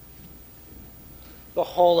The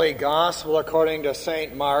Holy Gospel according to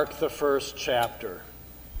St. Mark, the first chapter.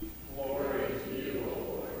 Glory to you, O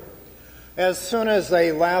Lord. As soon as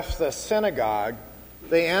they left the synagogue,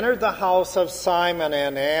 they entered the house of Simon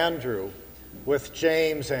and Andrew with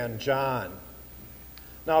James and John.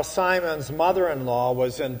 Now Simon's mother-in-law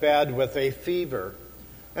was in bed with a fever,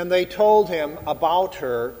 and they told him about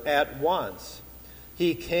her at once.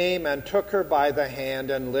 He came and took her by the hand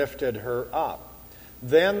and lifted her up.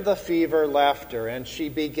 Then the fever left her, and she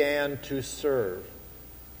began to serve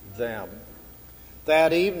them.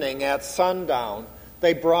 That evening at sundown,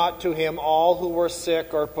 they brought to him all who were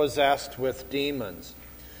sick or possessed with demons.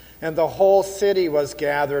 And the whole city was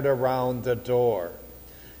gathered around the door.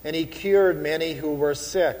 And he cured many who were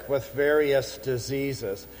sick with various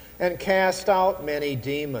diseases, and cast out many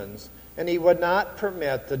demons. And he would not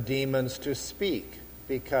permit the demons to speak,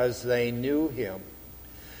 because they knew him.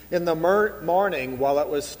 In the morning, while it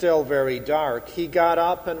was still very dark, he got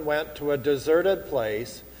up and went to a deserted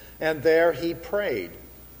place, and there he prayed.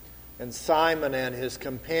 And Simon and his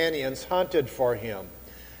companions hunted for him.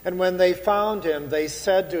 And when they found him, they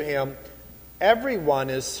said to him, "Everyone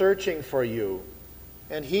is searching for you."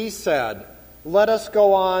 And he said, "Let us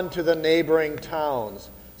go on to the neighboring towns,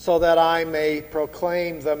 so that I may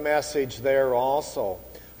proclaim the message there also.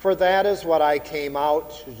 For that is what I came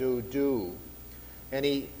out to do." And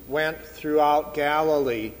he went throughout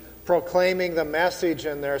Galilee, proclaiming the message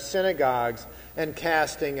in their synagogues and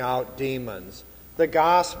casting out demons. The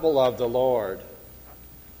gospel of the Lord.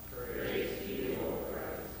 Praise to you, O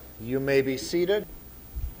Christ. You may be seated.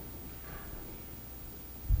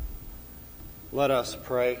 Let us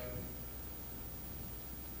pray.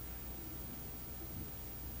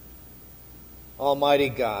 Almighty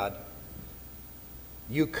God,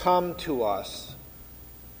 you come to us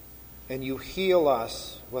and you heal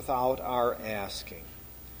us without our asking.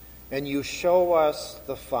 And you show us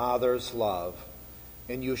the Father's love.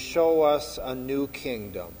 And you show us a new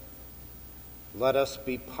kingdom. Let us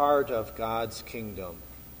be part of God's kingdom.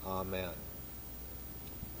 Amen.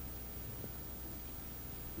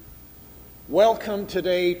 Welcome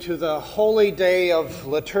today to the holy day of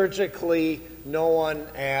liturgically known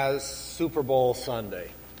as Super Bowl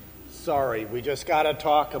Sunday. Sorry, we just got to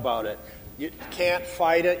talk about it. You can't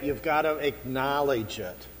fight it, you've got to acknowledge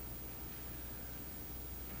it.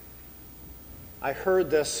 I heard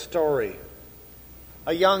this story.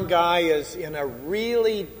 A young guy is in a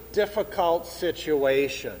really difficult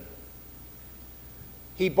situation.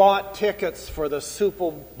 He bought tickets for the Super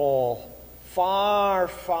Bowl far,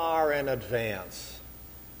 far in advance.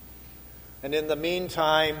 And in the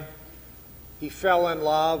meantime, he fell in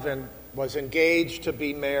love and was engaged to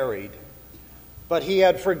be married. But he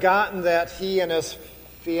had forgotten that he and his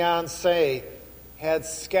fiancée had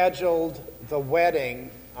scheduled the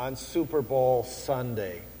wedding on Super Bowl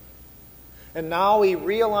Sunday. And now he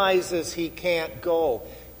realizes he can't go.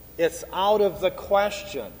 It's out of the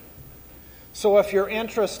question. So if you're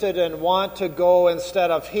interested and want to go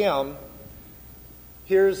instead of him,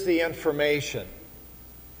 here's the information.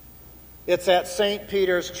 It's at St.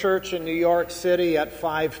 Peter's Church in New York City at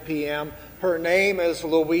 5 p.m. Her name is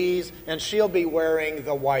Louise, and she'll be wearing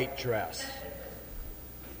the white dress.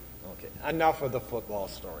 Okay, enough of the football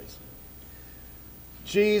stories.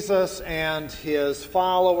 Jesus and his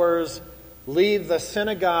followers leave the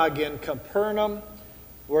synagogue in Capernaum,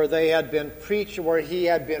 where he had been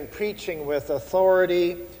preaching with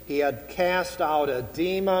authority. He had cast out a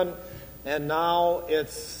demon, and now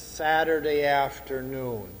it's Saturday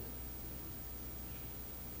afternoon.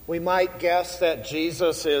 We might guess that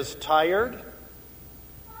Jesus is tired.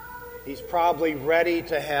 He's probably ready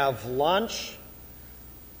to have lunch.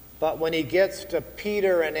 But when he gets to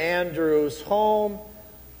Peter and Andrew's home,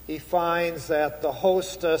 he finds that the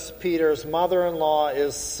hostess, Peter's mother-in-law,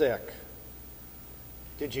 is sick.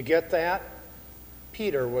 Did you get that?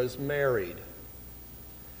 Peter was married.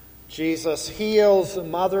 Jesus heals the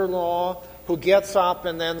mother-in-law, who gets up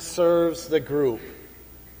and then serves the group.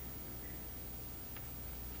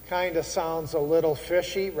 Kind of sounds a little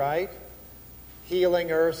fishy, right? Healing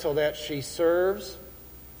her so that she serves.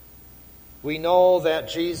 We know that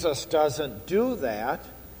Jesus doesn't do that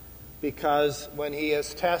because when he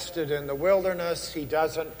is tested in the wilderness, he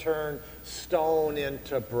doesn't turn stone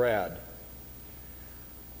into bread.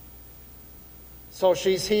 So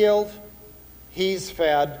she's healed, he's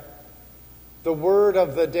fed. The word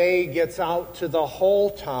of the day gets out to the whole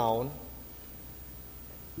town.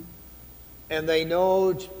 And they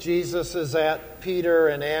know Jesus is at Peter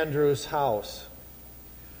and Andrew's house.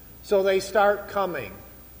 So they start coming.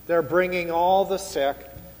 They're bringing all the sick.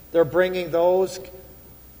 They're bringing those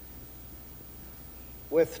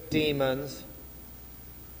with demons.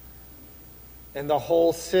 and the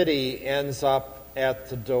whole city ends up at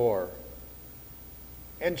the door.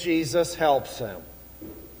 And Jesus helps them.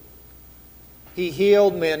 He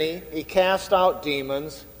healed many. He cast out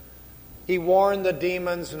demons. He warned the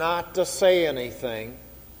demons not to say anything.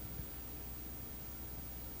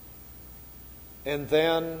 And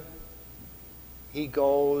then he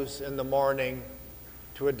goes in the morning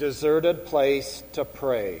to a deserted place to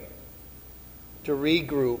pray, to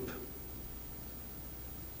regroup,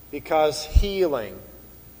 because healing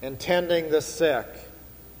and tending the sick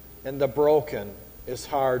and the broken is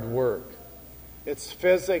hard work. It's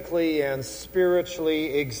physically and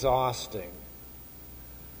spiritually exhausting.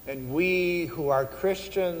 And we who are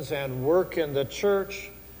Christians and work in the church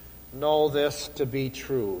know this to be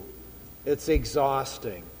true. It's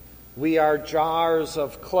exhausting. We are jars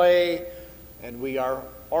of clay, and we are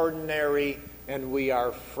ordinary, and we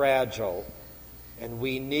are fragile, and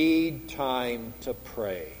we need time to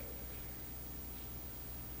pray.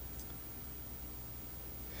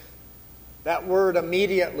 That word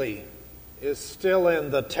immediately is still in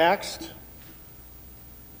the text.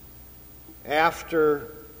 After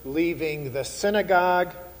leaving the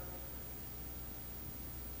synagogue,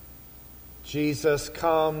 Jesus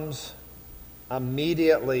comes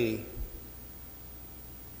immediately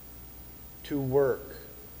to work,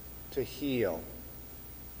 to heal.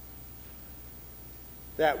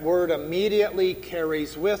 That word immediately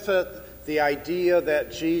carries with it the idea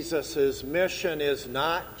that Jesus' mission is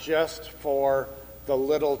not just for the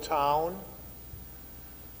little town,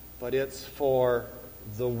 but it's for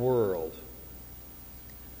the world.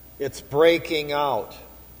 It's breaking out.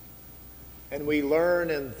 And we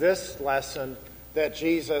learn in this lesson that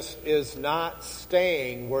Jesus is not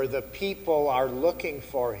staying where the people are looking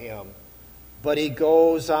for him, but he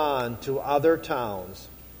goes on to other towns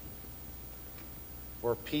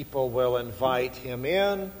where people will invite him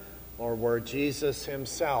in, or where Jesus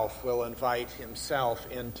himself will invite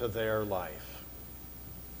himself into their life.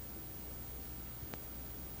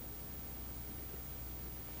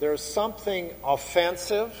 There's something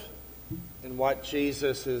offensive in what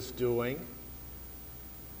Jesus is doing.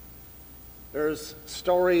 There's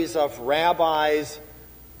stories of rabbis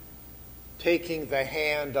taking the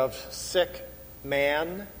hand of sick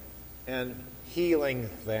men and healing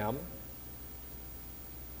them.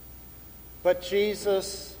 But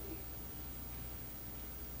Jesus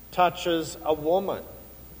touches a woman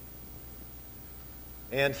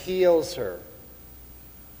and heals her.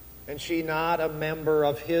 And she's not a member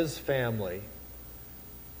of his family.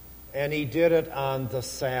 And he did it on the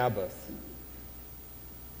Sabbath.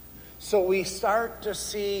 So we start to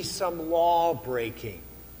see some law breaking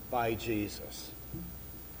by Jesus.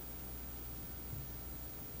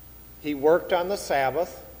 He worked on the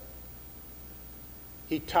Sabbath.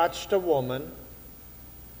 He touched a woman.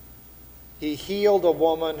 He healed a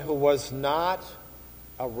woman who was not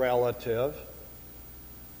a relative.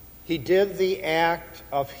 He did the act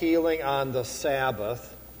of healing on the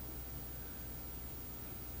Sabbath.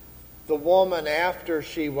 The woman, after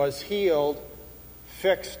she was healed,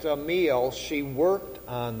 fixed a meal. She worked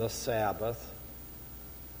on the Sabbath.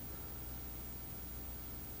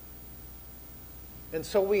 And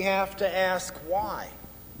so we have to ask why.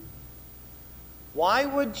 Why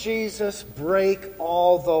would Jesus break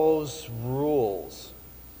all those rules?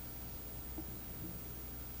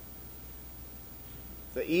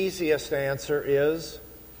 The easiest answer is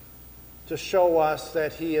to show us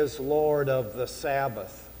that he is Lord of the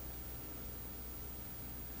Sabbath.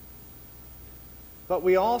 But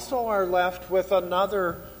we also are left with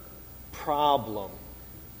another problem.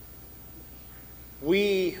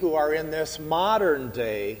 We who are in this modern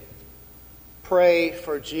day pray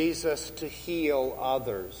for Jesus to heal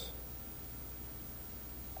others.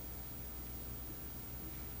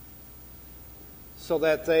 So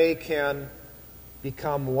that they can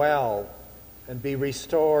become well and be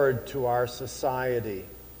restored to our society.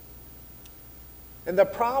 And the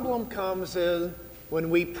problem comes in when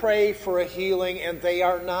we pray for a healing and they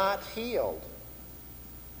are not healed.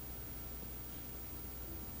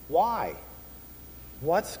 Why?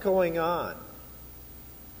 What's going on?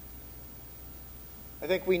 I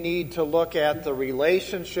think we need to look at the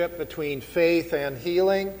relationship between faith and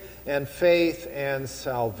healing and faith and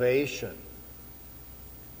salvation.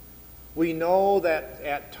 We know that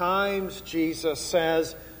at times Jesus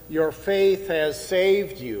says, "Your faith has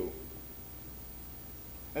saved you."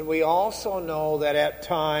 And we also know that at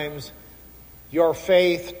times your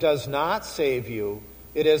faith does not save you.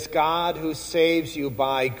 It is God who saves you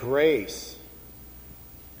by grace.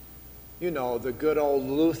 You know, the good old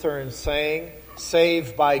Lutheran saying,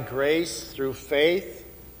 saved by grace through faith.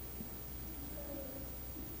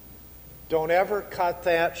 Don't ever cut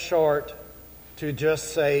that short to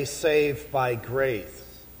just say saved by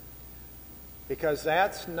grace, because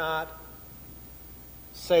that's not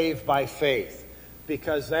saved by faith,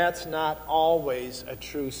 because that's not always a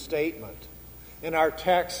true statement. In our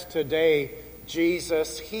text today,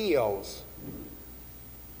 Jesus heals,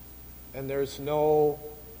 and there's no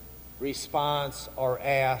response or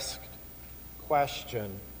asked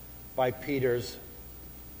question by Peter's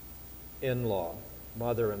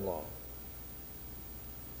mother-in-law.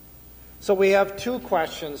 So we have two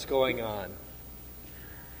questions going on.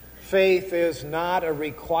 Faith is not a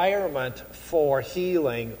requirement for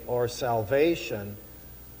healing or salvation,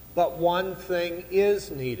 but one thing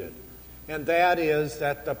is needed, and that is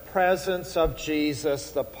that the presence of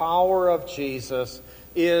Jesus, the power of Jesus,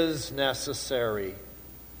 is necessary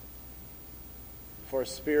for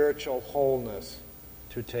spiritual wholeness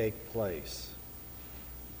to take place.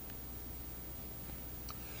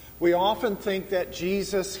 We often think that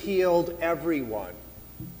Jesus healed everyone,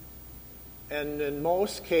 and in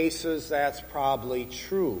most cases that's probably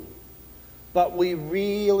true. But we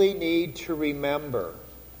really need to remember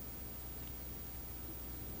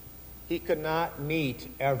he could not meet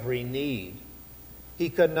every need.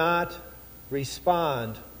 He could not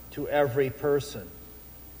respond to every person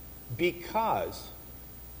because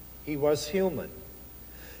he was human.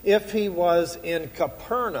 If he was in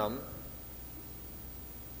Capernaum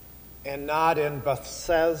and not in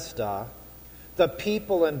Bethesda, the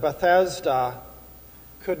people in Bethesda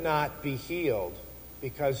could not be healed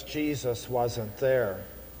because Jesus wasn't there.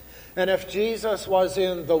 And if Jesus was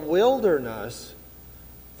in the wilderness,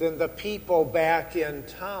 then the people back in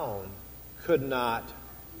town could not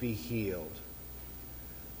be healed.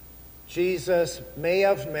 Jesus may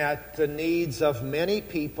have met the needs of many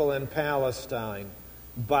people in Palestine,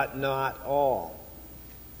 but not all.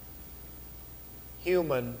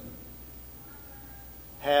 Human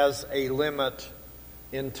has a limit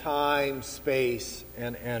in time, space,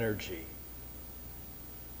 and energy.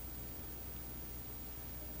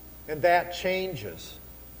 And that changes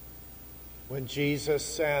when Jesus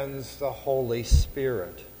sends the Holy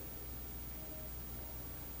Spirit.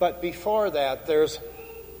 But before that, there's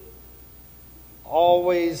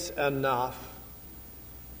always enough,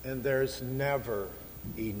 and there's never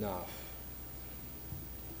enough.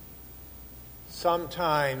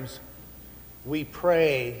 Sometimes we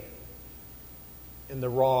pray in the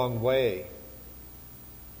wrong way,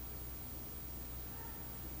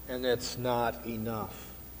 and it's not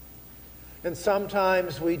enough. And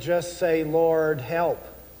sometimes we just say, Lord, help,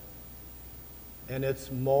 and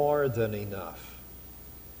it's more than enough.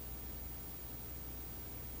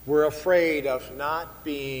 We're afraid of not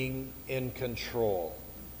being in control.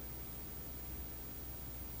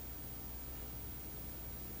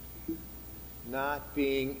 Not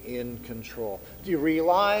being in control. Do you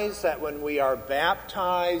realize that when we are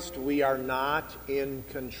baptized, we are not in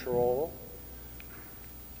control?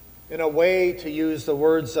 In a way, to use the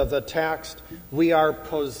words of the text, we are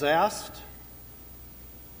possessed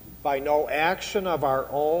by no action of our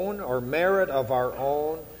own or merit of our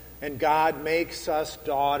own, and God makes us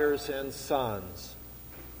daughters and sons.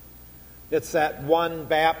 It's that one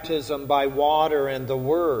baptism by water and the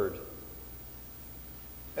Word.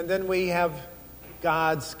 And then we have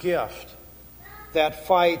God's gift that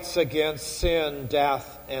fights against sin,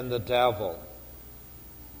 death, and the devil.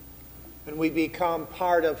 And we become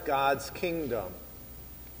part of God's kingdom,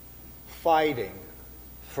 fighting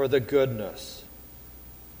for the goodness.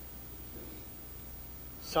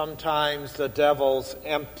 Sometimes the devil's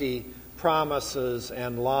empty promises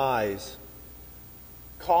and lies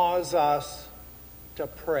cause us to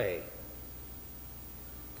pray.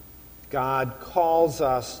 God calls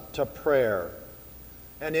us to prayer.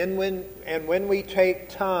 And when we take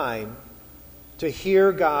time to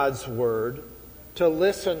hear God's word, to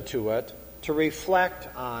listen to it, to reflect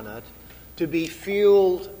on it, to be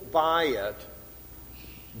fueled by it,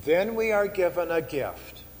 then we are given a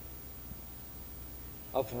gift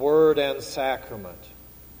of word and sacrament.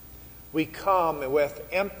 We come with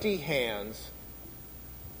empty hands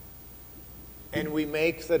and we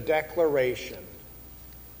make the declaration.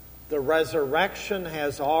 The resurrection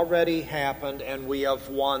has already happened and we have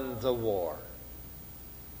won the war.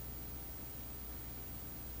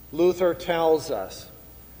 Luther tells us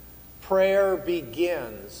prayer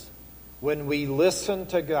begins when we listen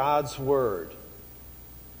to God's word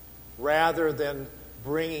rather than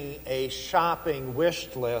bringing a shopping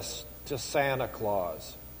wish list to Santa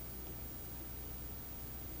Claus.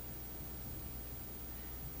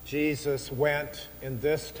 Jesus went, in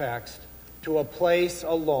this text, to a place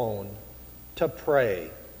alone to pray.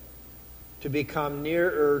 to become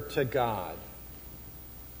nearer to God.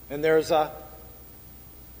 And there's a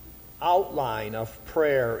outline of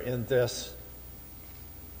prayer in this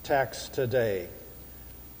text today.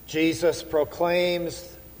 Jesus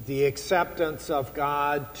proclaims the acceptance of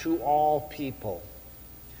God to all people.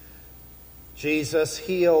 Jesus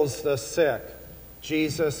heals the sick.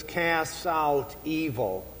 Jesus casts out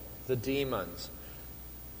evil, the demons.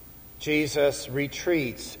 Jesus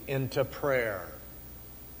retreats into prayer.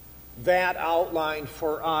 That outline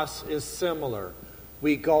for us is similar.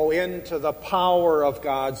 We go into the power of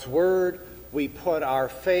God's Word, we put our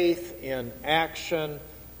faith in action,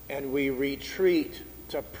 and we retreat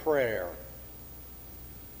to prayer.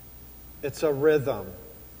 It's a rhythm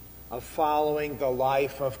of following the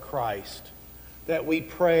life of Christ, that we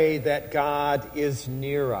pray that God is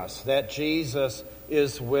near us, that Jesus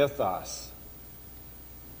is with us.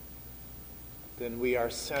 Then we are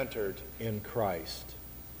centered in Christ.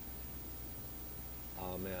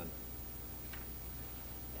 Amen.